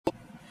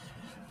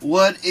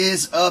What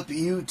is up,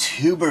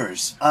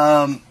 YouTubers?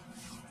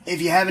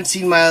 If you haven't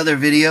seen my other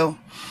video,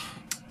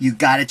 you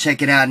gotta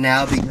check it out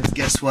now, because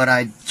guess what?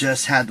 I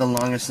just had the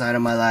longest night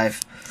of my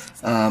life.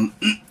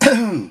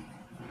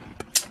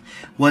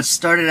 What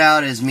started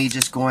out as me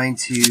just going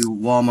to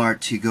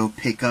Walmart to go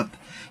pick up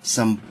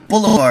some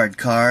Boulevard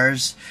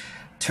cars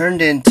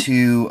turned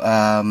into,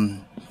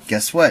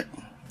 guess what?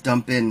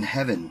 Dump in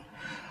heaven.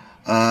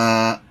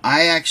 I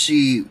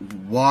actually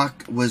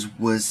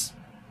was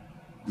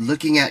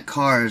looking at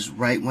cars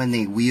right when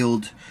they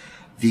wheeled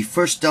the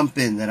first dump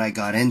in that I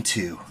got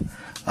into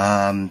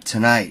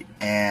tonight,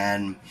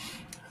 and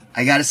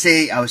I gotta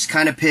say I was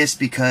kind of pissed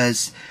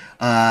because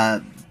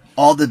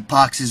all the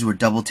boxes were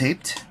double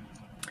taped,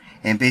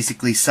 and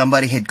basically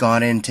somebody had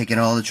gone in, taken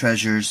all the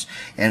treasures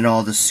and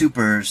all the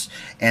supers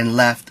and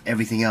left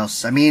everything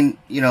else. I mean,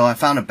 you know, I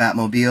found a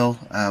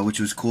Batmobile, which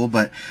was cool,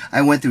 but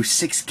I went through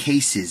 6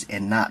 cases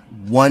and not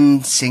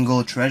one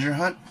single treasure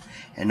hunt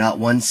and not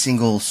one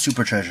single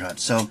super treasure hunt.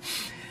 So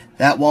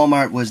that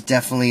Walmart was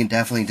definitely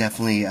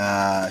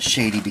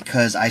shady,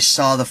 because I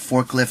saw the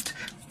forklift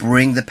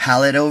bring the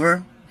pallet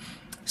over.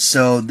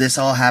 So this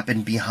all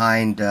happened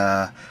behind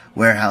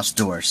warehouse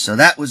doors. So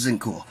that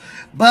wasn't cool.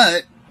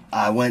 But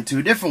I went to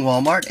a different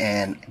Walmart,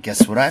 and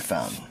guess what I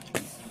found?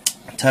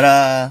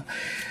 Ta-da!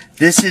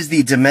 This is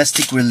the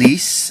domestic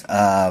release.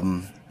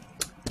 The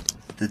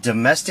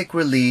domestic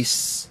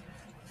release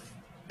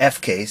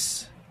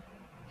F-case.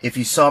 If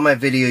you saw my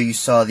video, you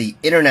saw the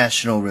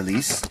international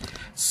release.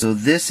 So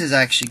this is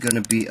actually going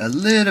to be a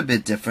little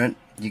bit different.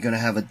 You're going to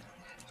have a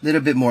little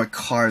bit more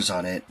cars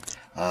on it.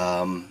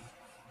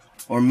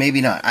 Or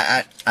maybe not.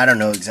 I don't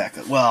know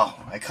exactly. Well,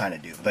 I kind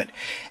of do. But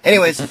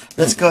anyways,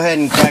 let's go ahead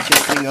and crack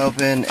this thing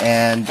open,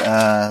 and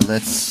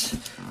let's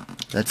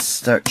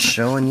start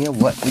showing you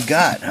what we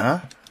got, huh?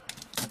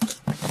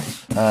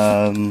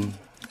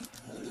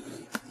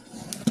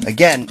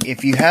 Again,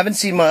 if you haven't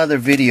seen my other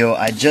video,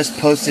 I just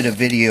posted a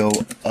video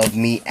of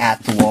me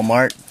at the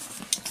Walmart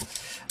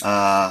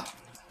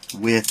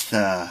with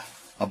a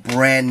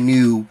brand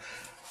new,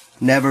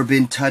 never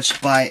been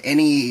touched by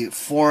any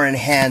foreign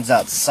hands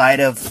outside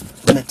of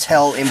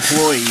Mattel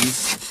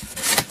employees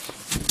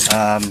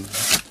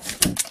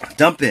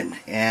dump in,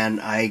 and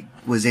I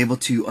was able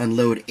to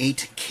unload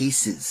 8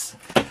 cases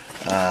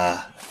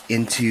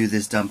into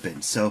this dump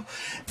in. So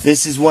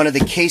this is one of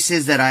the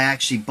cases that I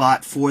actually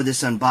bought for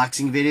this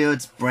unboxing video.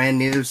 It's brand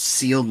new,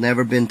 sealed,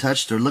 never been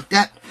touched or looked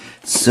at.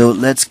 So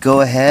let's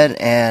go ahead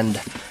and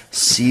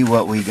see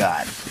what we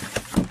got.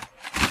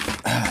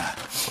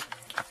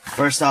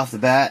 First off the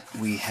bat,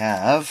 we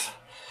have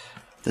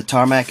the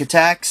Tarmac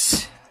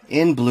Attacks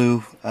in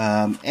blue,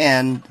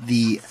 and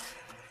the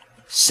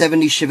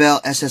 70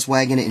 Chevelle SS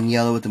Wagon in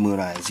yellow with the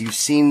moon eyes. You've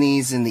seen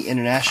these in the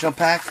international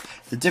pack.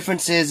 The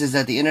difference is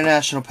that the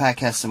international pack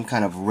has some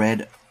kind of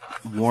red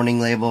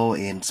warning label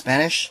in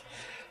Spanish.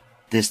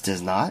 This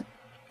does not.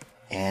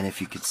 And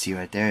if you can see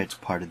right there, it's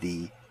part of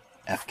the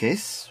F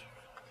case.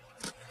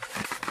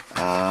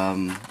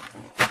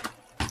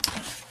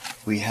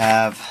 We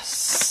have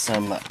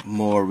some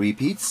more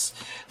repeats.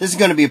 This is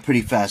going to be a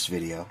pretty fast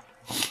video.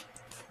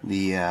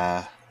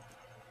 The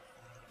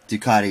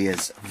Ducati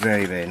is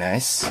very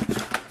nice.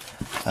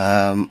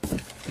 Oh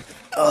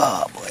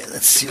boy,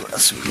 let's see what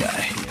else we got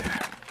here.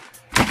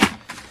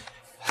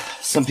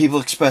 Some people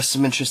expressed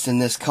some interest in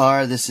this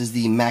car. This is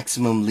the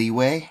Maximum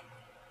Leeway.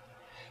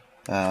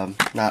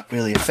 Not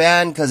really a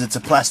fan because it's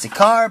a plastic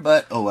car,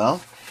 but oh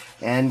well.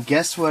 And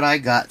guess what I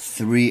got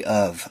 3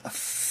 of?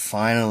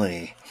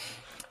 Finally.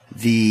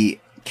 The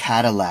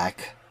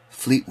Cadillac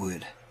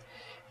Fleetwood.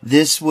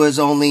 This was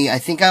I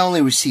think I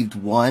only received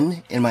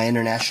 1 in my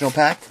international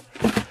pack.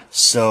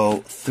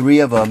 So 3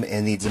 of them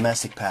in the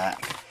domestic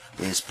pack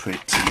is pretty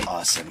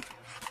awesome.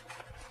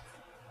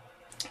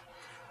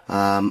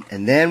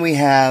 And then we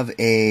have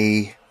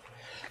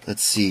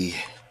let's see,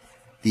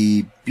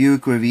 the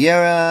Buick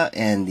Riviera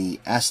and the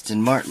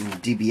Aston Martin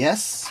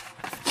DBS.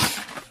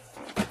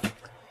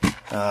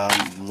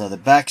 Another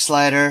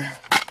backslider.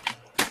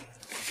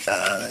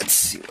 Let's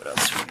see what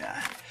else we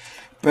got.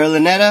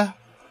 Berlinetta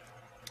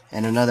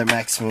and another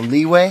Maximum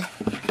Leeway.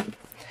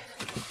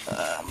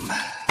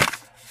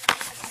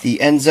 The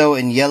Enzo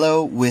in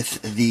yellow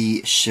with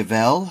the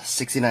Chevelle,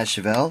 69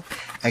 Chevelle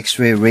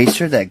X-Ray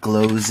Racer that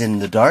glows in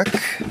the dark.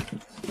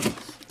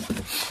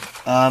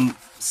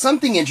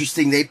 Something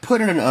interesting, they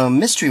put in a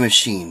mystery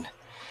machine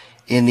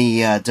in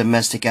the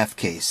domestic F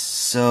case.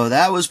 So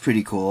that was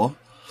pretty cool.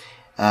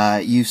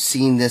 You've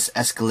seen this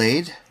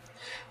Escalade.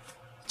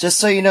 Just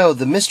so you know,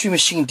 the mystery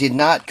machine did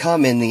not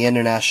come in the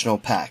international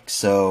pack.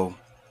 So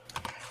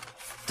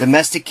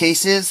domestic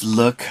cases,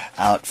 look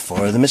out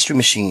for the mystery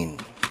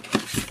machine.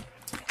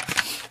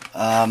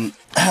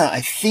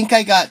 I think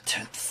I got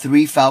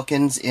 3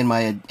 Falcons in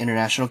my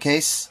international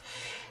case.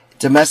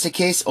 Domestic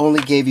case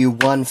only gave you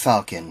 1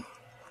 Falcon.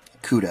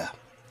 Cuda.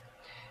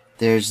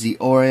 There's the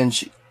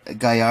orange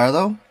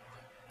Gallardo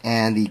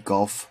and the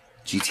Golf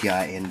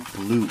GTI in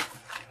blue.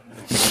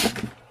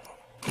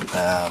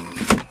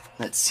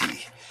 Let's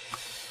see.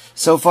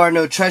 So far,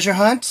 no treasure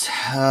hunt.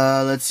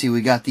 Let's see, we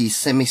got the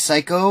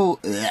Semi-Psycho,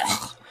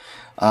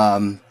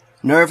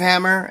 Nerve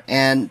Hammer,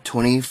 and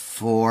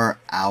 24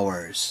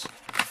 Hours.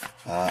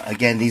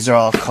 Again, these are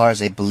all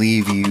cars I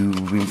believe you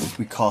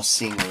recall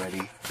seeing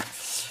already.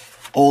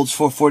 Olds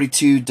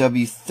 442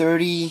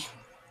 W30,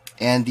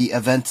 and the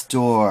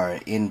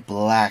Aventador in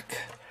black,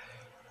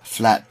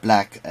 flat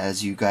black.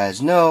 As you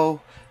guys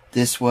know,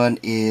 this one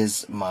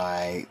is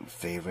my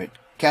favorite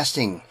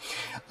casting.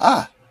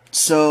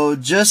 So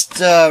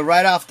just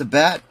right off the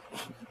bat,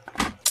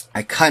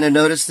 I kind of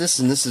noticed this,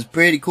 and this is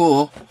pretty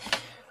cool.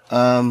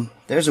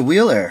 There's a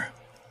wheel there.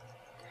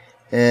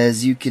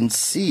 As you can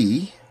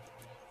see,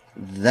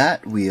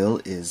 that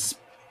wheel is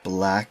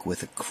black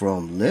with a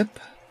chrome lip.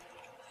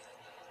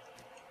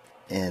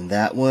 And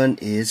that one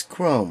is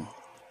chrome.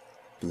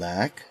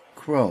 Black,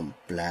 chrome,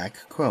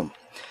 black, chrome.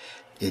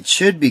 It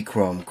should be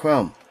chrome,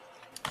 chrome.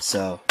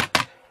 So,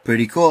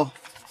 pretty cool.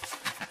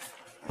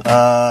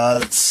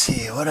 Let's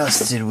see, what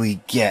else did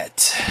we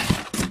get?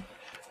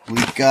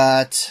 We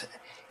got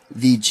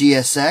the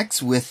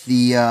GSX with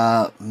the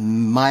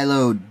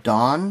Milo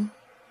Dawn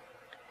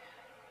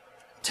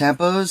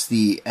tampos,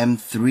 the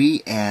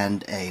M3,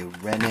 and a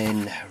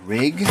Renin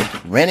rig.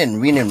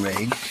 Renin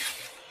rig.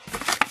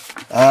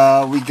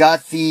 We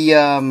got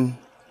the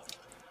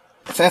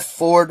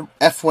Ford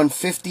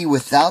F-150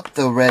 without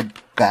the red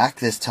back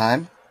this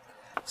time.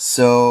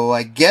 So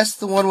I guess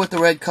the one with the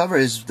red cover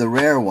is the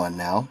rare one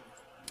now.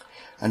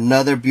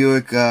 Another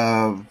Buick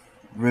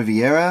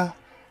Riviera,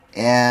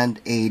 and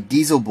a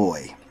Diesel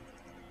Boy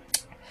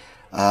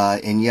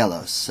in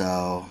yellow.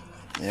 So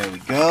there we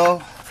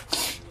go.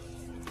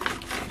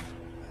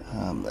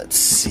 Let's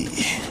see.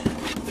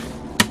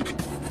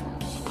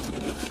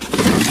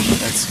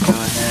 Let's go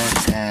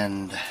ahead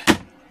and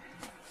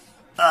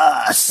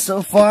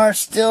so far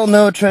still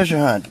no treasure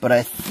hunt, but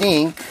I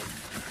think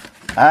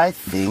my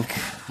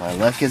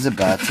luck is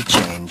about to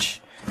change.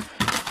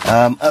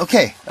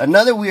 Okay,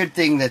 another weird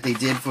thing that they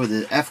did for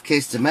the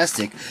F-Case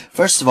domestic.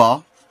 First of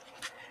all,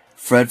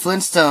 Fred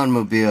Flintstone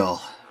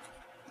mobile,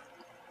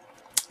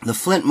 the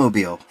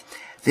Flintmobile.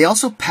 They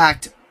also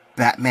packed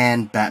the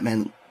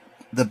Batman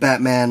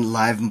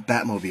Live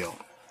Batmobile.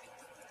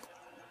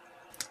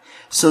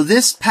 So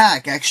this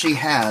pack actually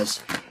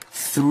has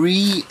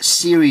 3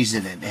 series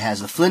in it. It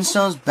has the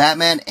Flintstones,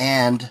 Batman,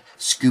 and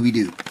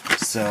Scooby-Doo.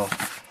 So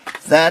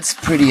that's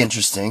pretty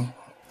interesting.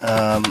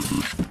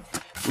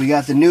 We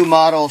got the new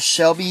model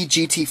Shelby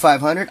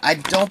GT500. I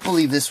don't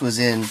believe this was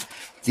in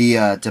the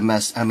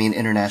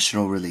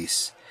international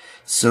release.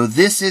 So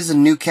this is a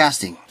new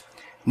casting,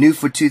 new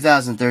for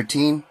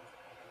 2013.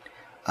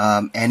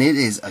 And it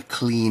is a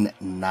clean,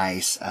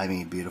 nice,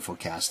 beautiful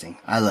casting.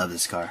 I love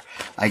this car.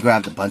 I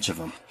grabbed a bunch of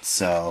them.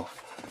 So,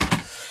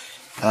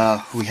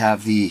 we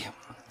have the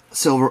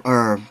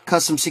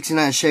custom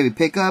 69 Chevy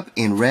pickup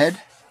in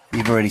red.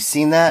 You've already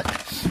seen that.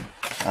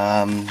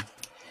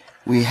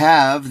 We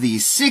have the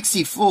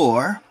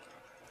 64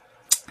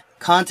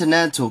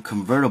 Continental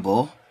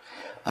convertible.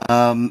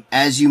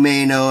 As you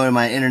may know, in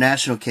my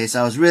international case,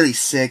 I was really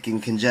sick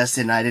and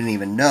congested and I didn't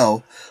even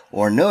know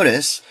or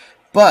notice,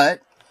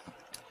 but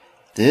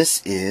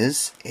this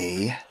is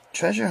a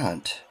treasure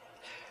hunt.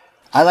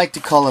 I like to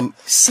call them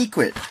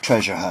secret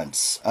treasure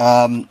hunts.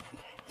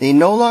 They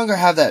no longer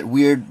have that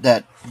weird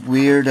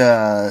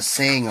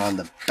saying on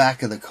the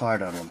back of the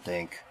card, I don't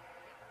think.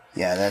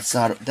 Yeah, that's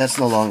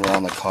no longer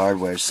on the card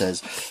where it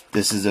says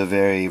this is a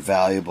very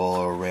valuable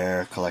or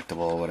rare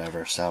collectible or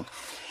whatever. So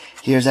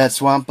here's that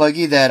Swamp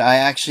Buggy that I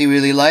actually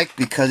really like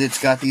because it's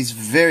got these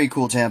very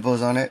cool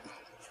tampos on it.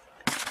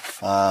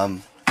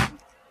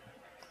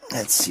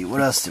 Let's see,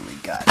 what else do we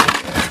got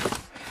here?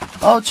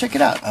 Oh, check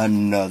it out.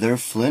 Another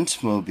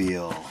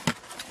Flintmobile.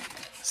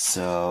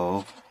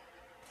 So,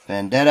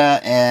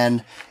 Vendetta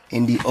and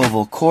Indy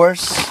Oval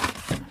Course.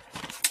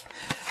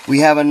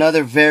 We have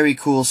another very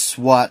cool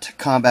SWAT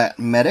Combat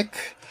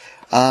Medic.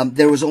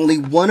 There was only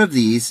one of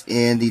these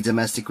in the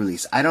domestic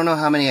release. I don't know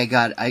how many I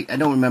got. I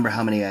don't remember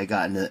how many I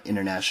got in the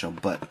international,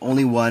 but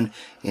only one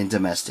in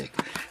domestic.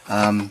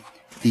 The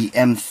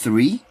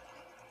M3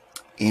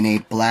 in a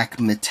black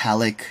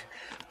metallic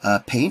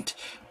paint.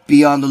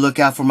 Be on the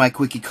lookout for my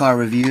quickie car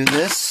review of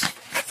this,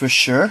 for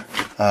sure.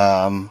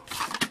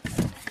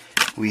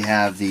 We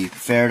have the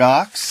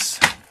Faradox.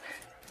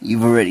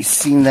 You've already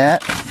seen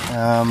that.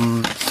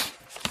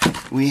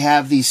 We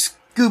have the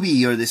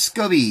Scooby, or the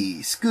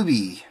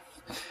Scooby,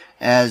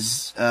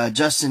 as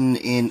Justin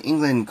in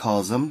England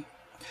calls them.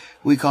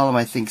 We call them,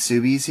 I think,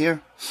 Subies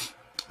here.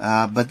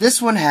 But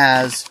this one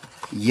has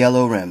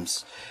yellow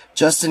rims.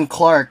 Justin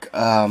Clark,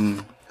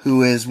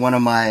 who is one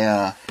of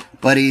my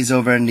buddies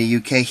over in the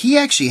UK, he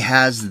actually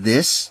has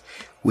this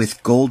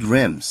with gold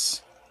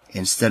rims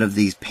instead of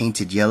these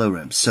painted yellow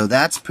rims. So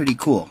that's pretty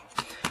cool.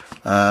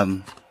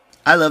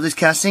 I love this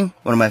casting,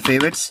 one of my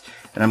favorites,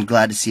 and I'm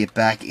glad to see it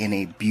back in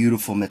a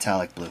beautiful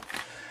metallic blue.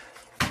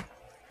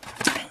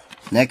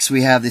 Next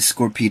we have the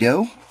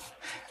Scorpedo.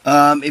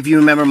 If you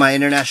remember, my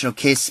international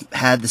case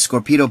had the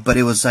Scorpedo, but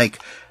it was like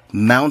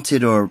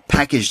mounted or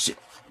packaged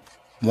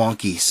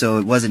wonky, so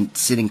it wasn't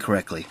sitting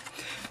correctly.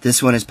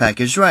 This one is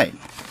packaged right.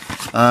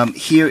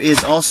 Here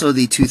is also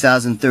the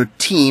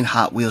 2013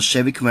 Hot Wheels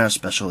Chevy Camaro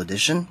Special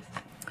Edition.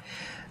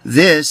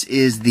 This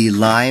is the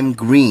lime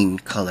green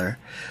color.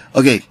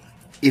 Okay,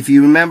 if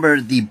you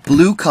remember, the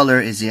blue color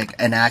is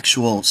an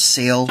actual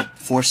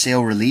for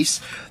sale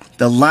release.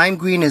 The lime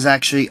green is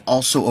actually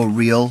also a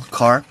real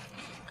car.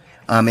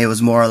 It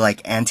was more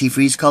like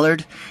antifreeze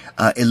colored.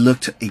 It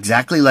looked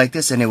exactly like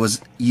this, and it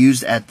was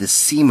used at the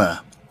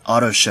SEMA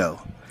Auto Show.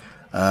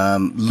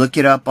 Look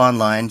it up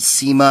online,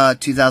 SEMA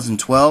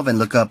 2012, and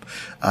look up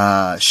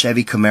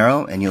Chevy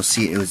Camaro, and you'll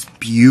see it was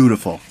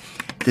beautiful.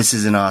 This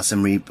is an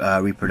awesome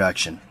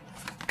reproduction.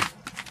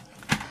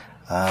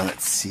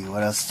 Let's see,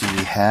 what else do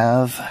we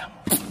have?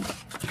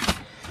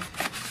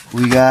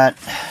 We got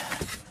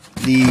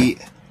the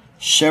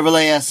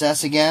Chevrolet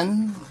SS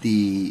again,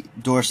 the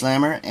door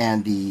slammer,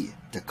 and the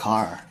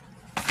Dakar.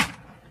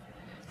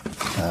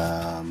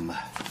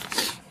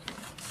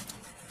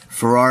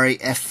 Ferrari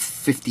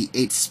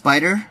F58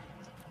 Spider,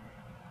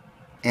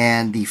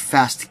 and the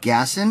Fast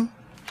Gassin.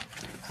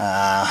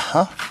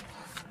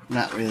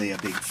 Not really a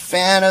big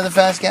fan of the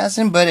Fast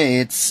Gassin, but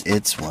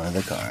it's one of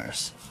the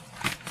cars.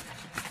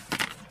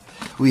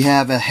 We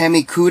have a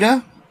Hemi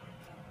Cuda,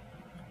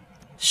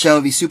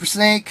 Shelby Super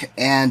Snake,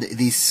 and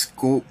the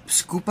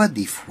Scupa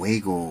de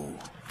Fuego.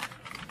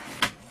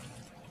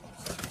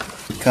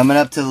 Coming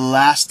up to the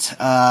last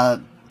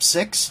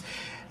 6.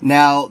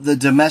 Now, the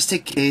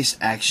domestic case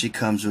actually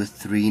comes with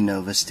 3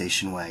 Nova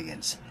station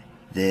wagons.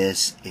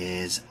 This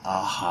is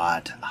a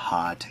hot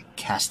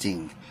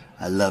casting.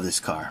 I love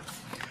this car.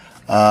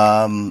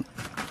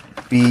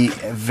 Be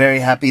very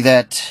happy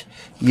that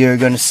you're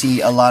going to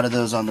see a lot of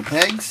those on the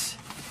pegs.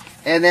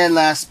 And then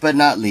last but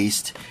not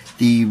least,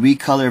 the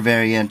recolor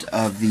variant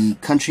of the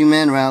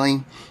Countryman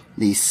Rally,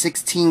 the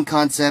 16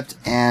 Concept,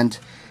 and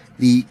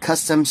the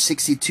Custom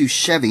 62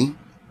 Chevy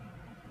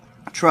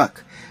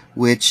truck,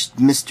 which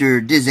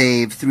Mr.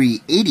 Dizave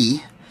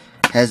 380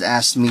 has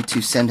asked me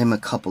to send him a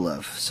couple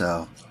of.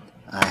 So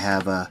I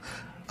have a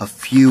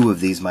few of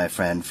these, my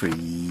friend, for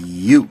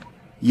you.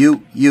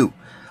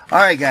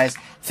 Alright guys,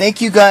 thank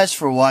you guys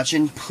for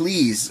watching.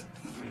 Please,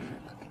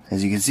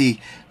 as you can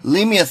see,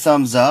 leave me a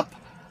thumbs up.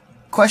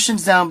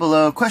 Questions down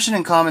below, question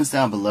and comments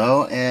down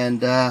below, and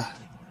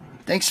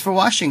thanks for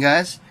watching,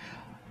 guys.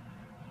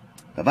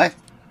 Bye-bye.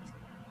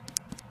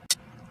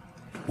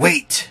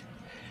 Wait!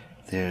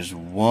 There's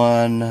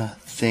one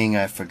thing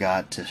I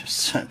forgot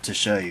to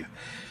show you.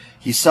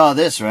 You saw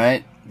this,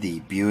 right? The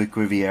Buick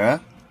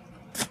Riviera.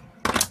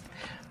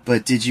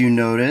 But did you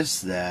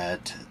notice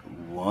that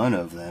one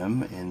of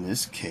them, in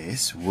this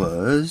case,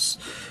 was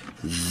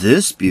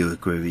this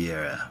Buick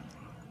Riviera?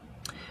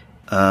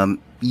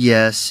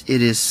 Yes,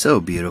 it is so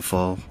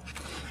beautiful.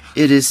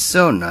 It is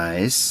so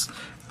nice.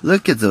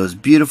 Look at those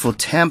beautiful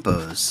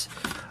tampos.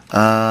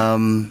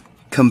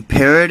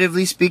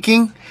 Comparatively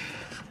speaking,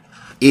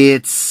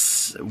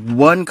 it's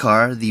one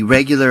car, the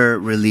regular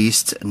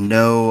released,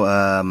 no,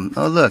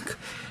 oh look,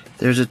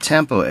 there's a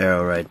tempo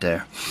arrow right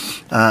there.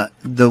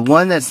 The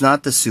one that's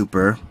not the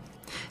Super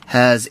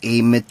has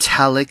a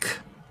metallic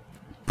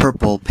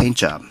purple paint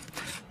job.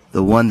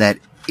 The one that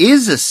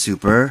is a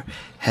Super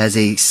has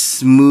a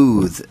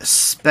smooth,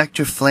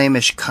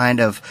 Spectraflame-ish kind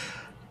of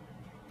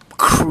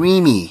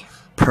creamy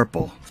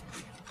purple.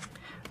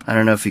 I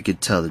don't know if you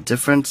could tell the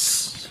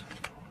difference.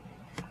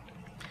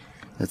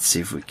 Let's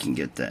see if we can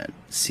get that.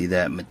 See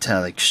that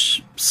metallic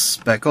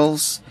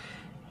speckles?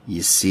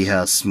 You see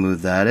how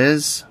smooth that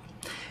is?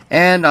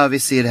 And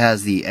obviously it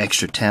has the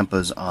extra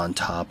tampos on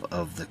top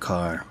of the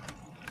car.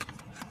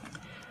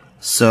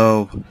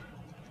 So,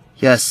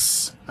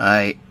 yes,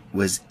 I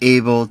was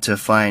able to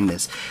find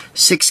this.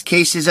 6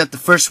 cases at the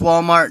first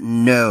Walmart?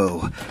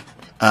 No.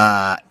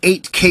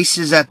 8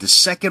 cases at the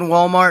second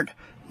Walmart?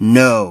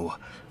 No.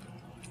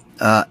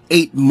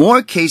 8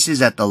 more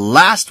cases at the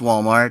last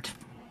Walmart?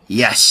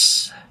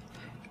 Yes.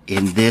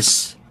 In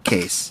this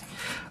case.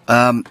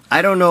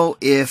 I don't know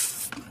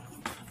if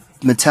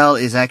Mattel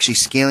is actually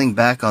scaling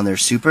back on their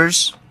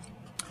Supers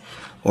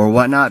or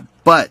whatnot,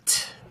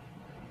 but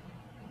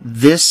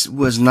this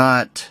was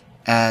not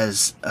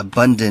as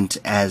abundant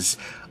as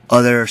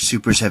other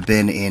Supers have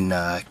been in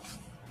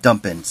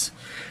dump-ins.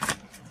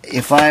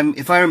 If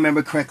I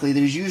remember correctly,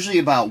 there's usually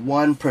about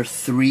 1 per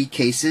 3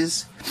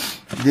 cases.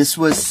 This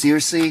was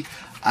seriously,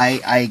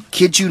 I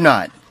kid you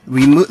not.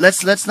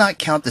 Let's not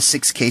count the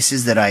 6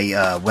 cases that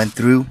I went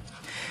through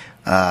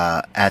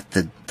at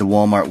the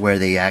Walmart where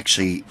they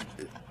actually,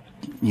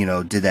 you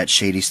know, did that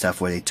shady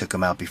stuff where they took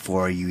them out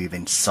before you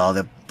even saw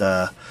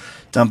the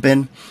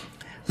dump-in.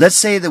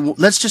 Let's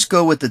just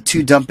go with the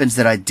 2 dump-ins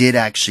that I did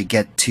actually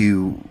get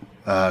to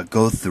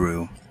go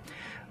through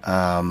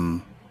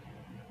and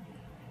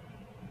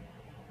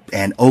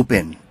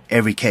open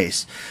every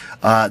case.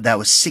 That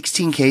was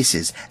 16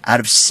 cases. Out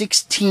of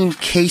 16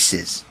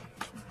 cases,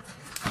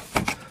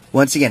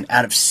 once again,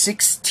 out of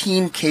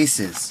 16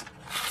 cases,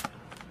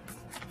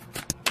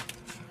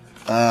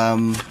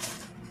 I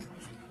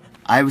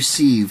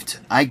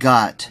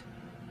got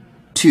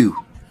 2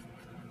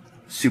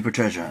 Super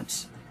Treasure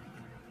Hunts.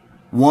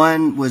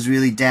 One was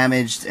really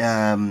damaged,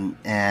 and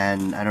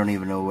I don't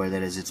even know where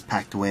that is. It's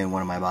packed away in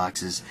one of my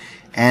boxes.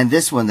 And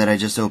this one that I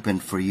just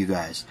opened for you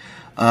guys.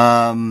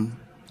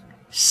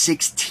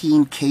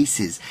 16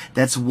 cases.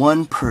 That's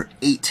 1 per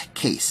 8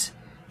 case.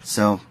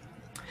 So,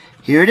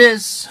 here it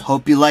is.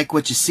 Hope you like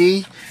what you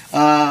see.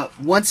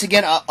 Once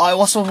again, I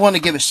also want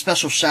to give a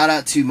special shout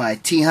out to my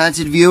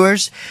T-Hunted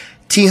viewers.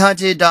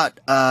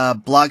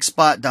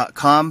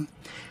 thehunted.blogspot.com.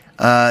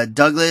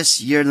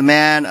 Douglas, you're the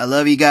man. I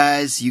love you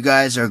guys. You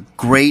guys are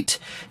great.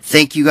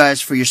 Thank you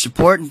guys for your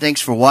support, and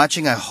thanks for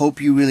watching. I hope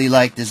you really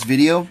liked this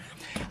video.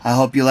 I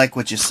hope you like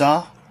what you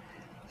saw.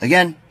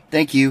 Again,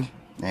 thank you,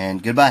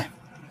 and goodbye.